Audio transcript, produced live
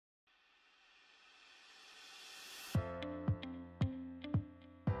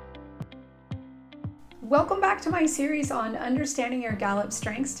Welcome back to my series on understanding your Gallup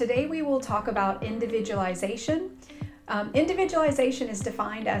strengths. Today we will talk about individualization. Individualization is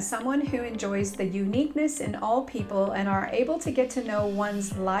defined as someone who enjoys the uniqueness in all people and are able to get to know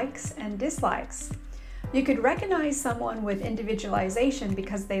one's likes and dislikes. You could recognize someone with individualization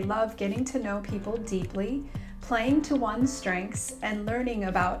because they love getting to know people deeply, playing to one's strengths, and learning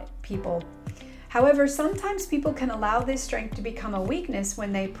about people. However, sometimes people can allow this strength to become a weakness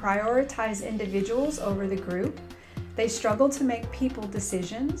when they prioritize individuals over the group, they struggle to make people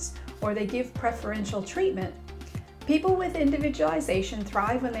decisions, or they give preferential treatment. People with individualization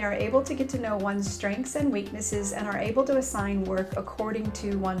thrive when they are able to get to know one's strengths and weaknesses and are able to assign work according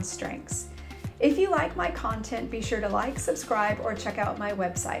to one's strengths. If you like my content, be sure to like, subscribe, or check out my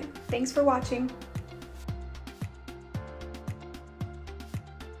website. Thanks for watching.